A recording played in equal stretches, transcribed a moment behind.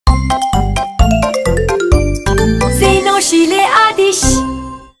Zeynoş ile Adiş.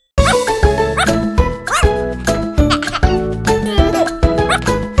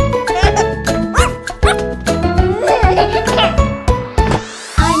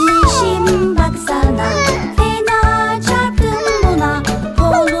 Annişim baksana, fena çarptım buna.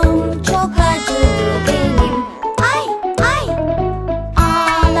 Kolum çok acıdı benim. Ay ay.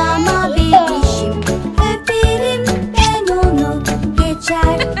 Ağlama bebişim, öperim ben onu.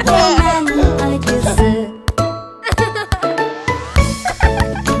 Geçer hemen acısı.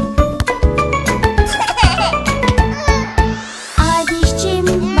 Adişçim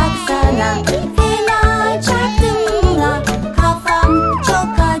baksana, fena çarptım buna. Kafam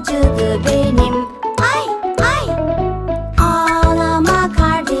çok acıdı benim. Ay ay. Ağlama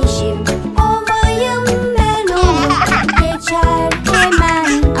kardeşim, ovayım ben onu. Geçer hemen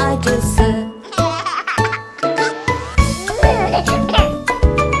acısı.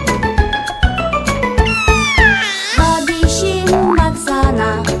 Babişim baksana,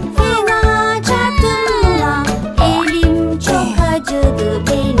 fena çarptım buna. Elim çok acıdı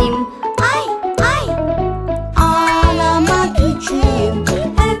benim. Ay ay. Ağlama küçüğüm,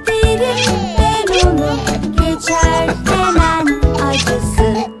 öperim ben onu. Geçer hemen acısı.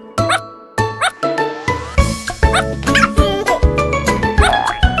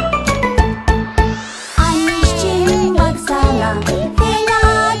 Annişçim baksana, fena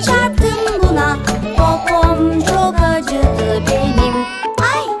çarptım buna. Popom çok acıdı benim.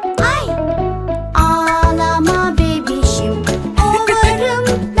 Ay ay. Ağlama bebişim, ovarım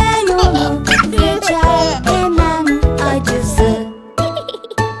ben onu. Geçer hemen acısı.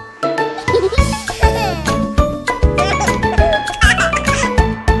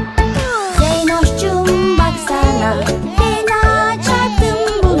 Zeynoşçum baksana, fena çarptım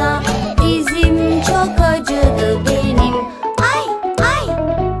buna. Dizim çok acıdı benim. Ay ay.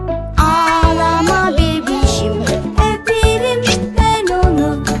 Ağlama bebişim, öperim ben onu.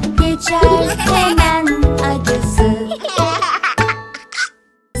 Geçer hemen acısı.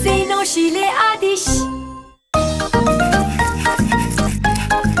 Zeynoş ile Adiş.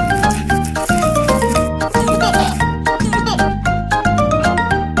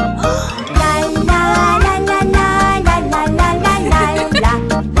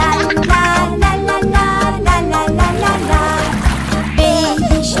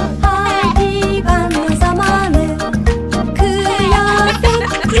 Bebiş hadi banyo zamanı.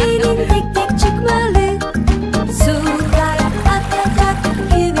 Kıyafetlerin tek tek çıkmalı. Sular akacak,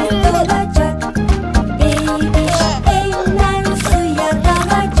 güven dolacak. Bebiş hemen suya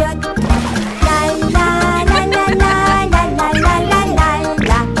dalacak. La la la la la la la la la la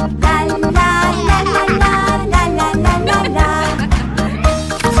la. La la la la la la la la la.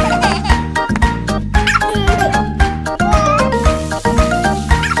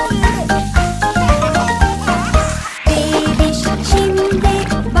 Bebiş şimdi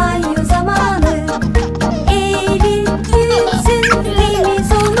banyo zamanı. Elin yüzün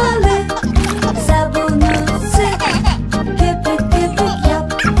temiz olmalı. Sabunu sık, köpük köpük yap.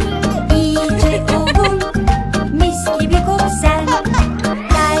 İyice ovun, mis gibi kok sen.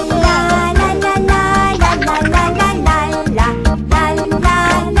 La la la la la la la la la la la. La la la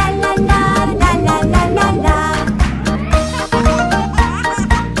la la la la la la la.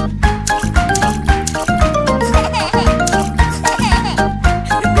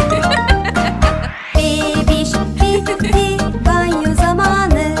 Bebiş bitti banyo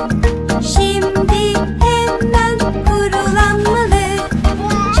zamanı. Şimdi hemen kurulanmalı.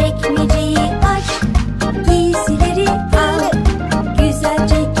 Çekmeceyi aç, giysileri al.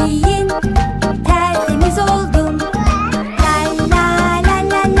 Güzelce giyin, tertemiz oldun. La la la la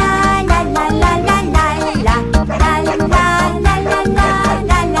la la la la la la la. La la la la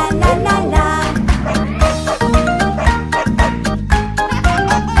la la la la la.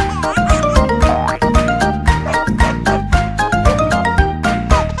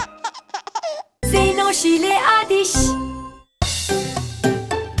 Zeynoş ile Adiş.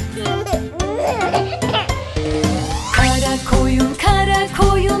 Kara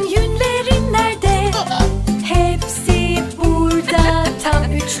koyun yünlerin nerede? Hepsi burada, tam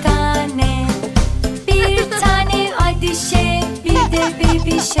 3 tane. Bir tane Adiş'e, bir de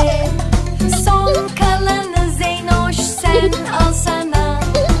bebişe. Son kalanı Zeynoş sen alsana.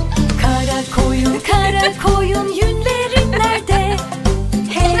 Kara koyun yünlerin nerede?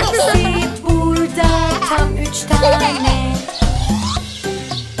 Hepsi burada, tam 3 tane.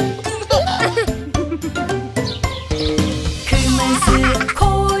 Kırmızı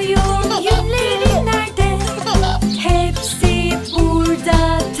koyun yünlerin nerede? Hepsi burada,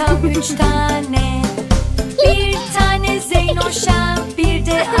 tam 3 tane. Bir tane Zeynoş'a, bir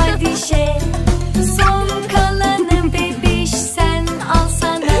de Adiş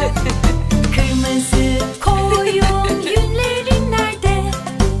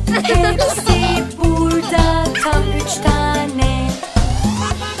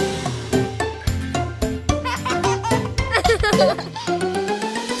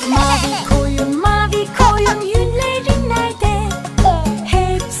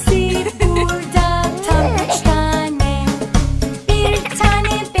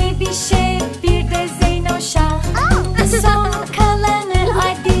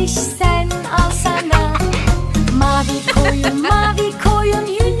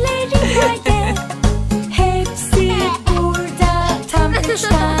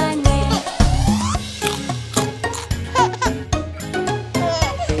tane.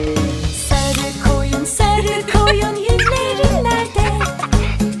 Sarı koyun yünlerin nerede?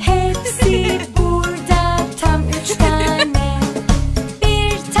 Hepsi burada, tam 3 tane.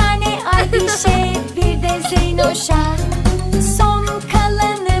 Bir tane Adiş'e, bir de Zeynoş'a. Son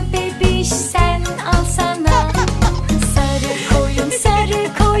kalanı bebiş sen alsana. Sarı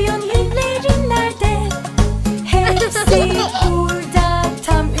koyun yünlerin nerede? Hepsi burada,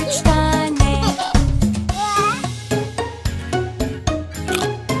 tam 3 tane.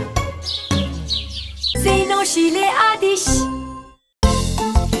 Zeynoş ile Adiş.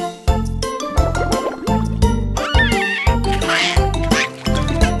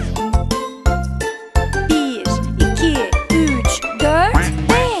 Bir, iki, üç, dört,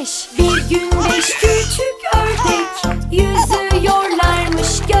 beş. Bir gün 5 küçük ördek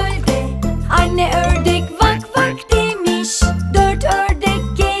yüzüyorlarmış gölde. Anne ördek vak vak demiş, 4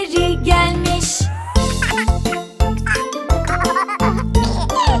 ördek geri gelmiş.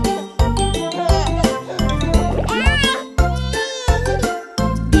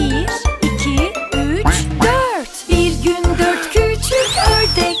 Bir, iki, üç, dört. Bir gün 4 küçük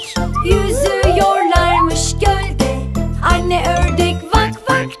ördek yüzüyorlarmış gölde. Anne ördek vak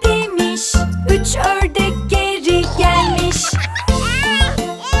vak demiş, 3 ördek geri gelmiş.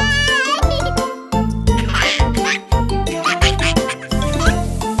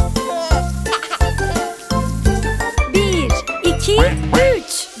 Bir, iki,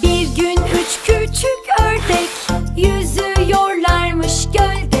 üç. Bir gün 3 küçük ördek yüzüyorlarmış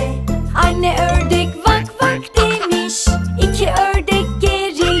gölde. Anne ördek vak vak demiş, 2 ördek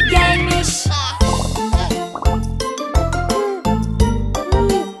geri gelmiş.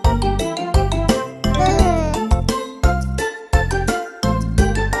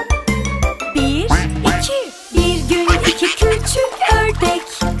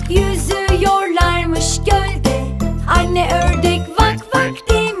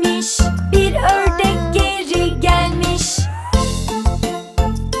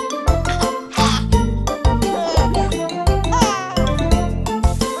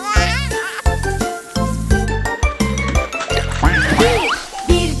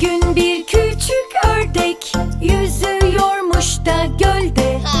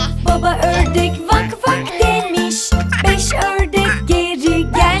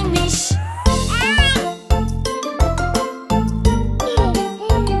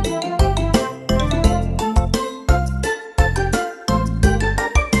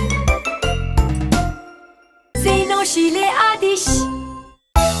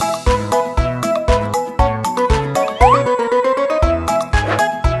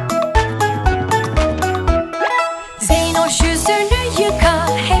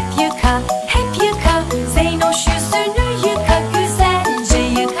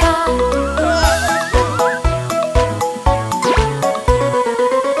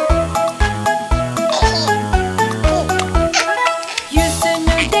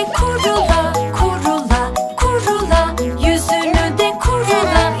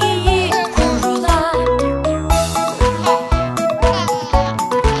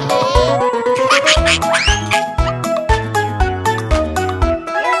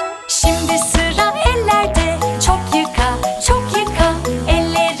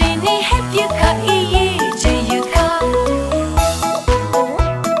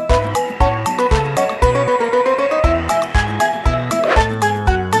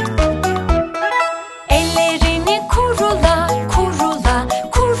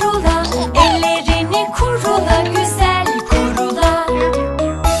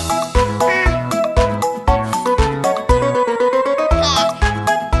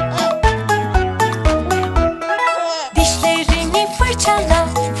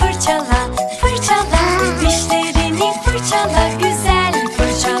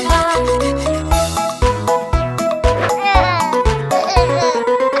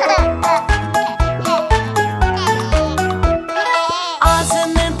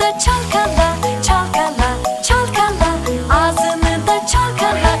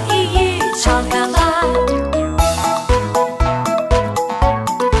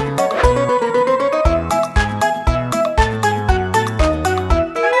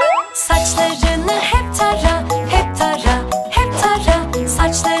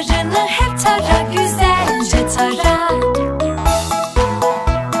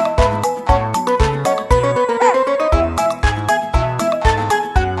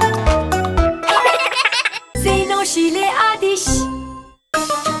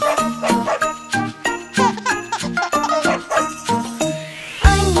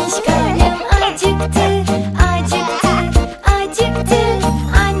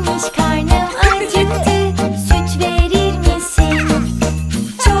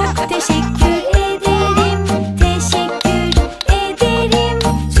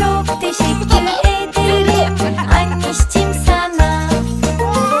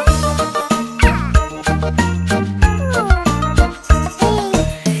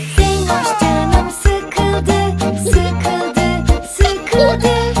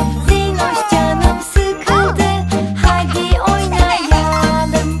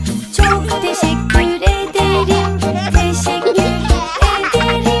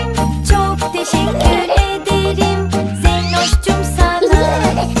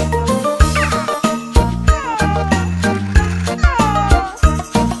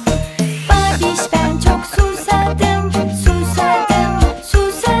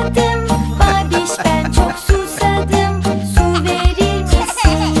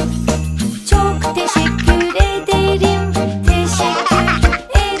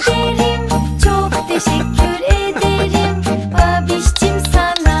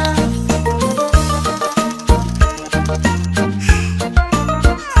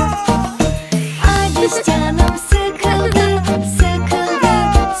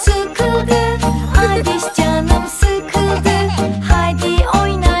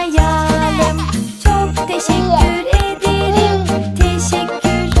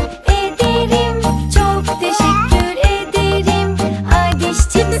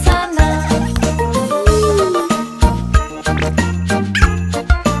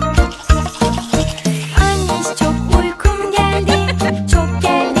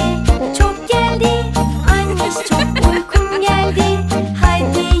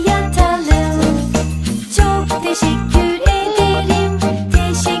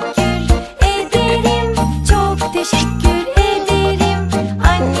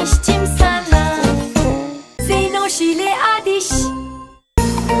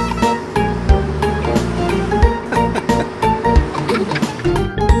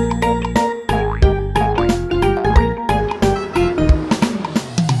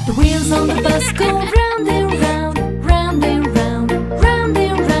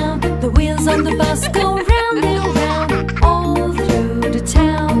 wheels on the bus go round and round all through the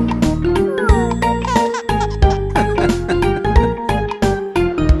town.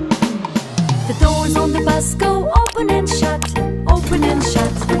 The doors on the bus go open and shut, open and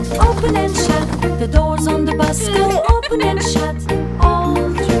shut, open and shut. The doors on the bus go open and shut all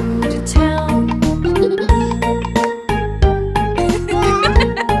through the town.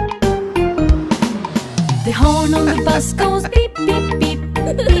 The horn on the bus goes beep, beep, beep,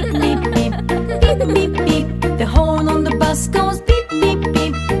 beep, beep, beep, beep, beep, beep. The horn on the bus goes beep, beep,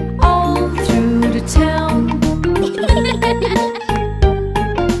 beep, all through the town.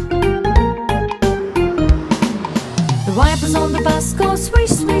 The wipers on the bus go swish,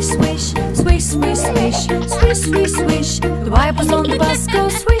 swish, swish, swish, swish, swish, swish, swish, swish. The wipers on the bus go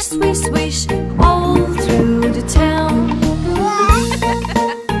swish, swish, swish, all through the town.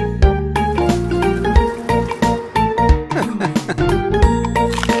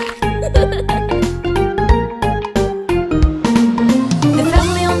 The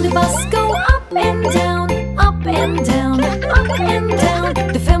family on the bus go up and down, up and down, up and down.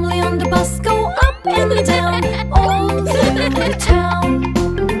 The family on the bus go up and down all through the town.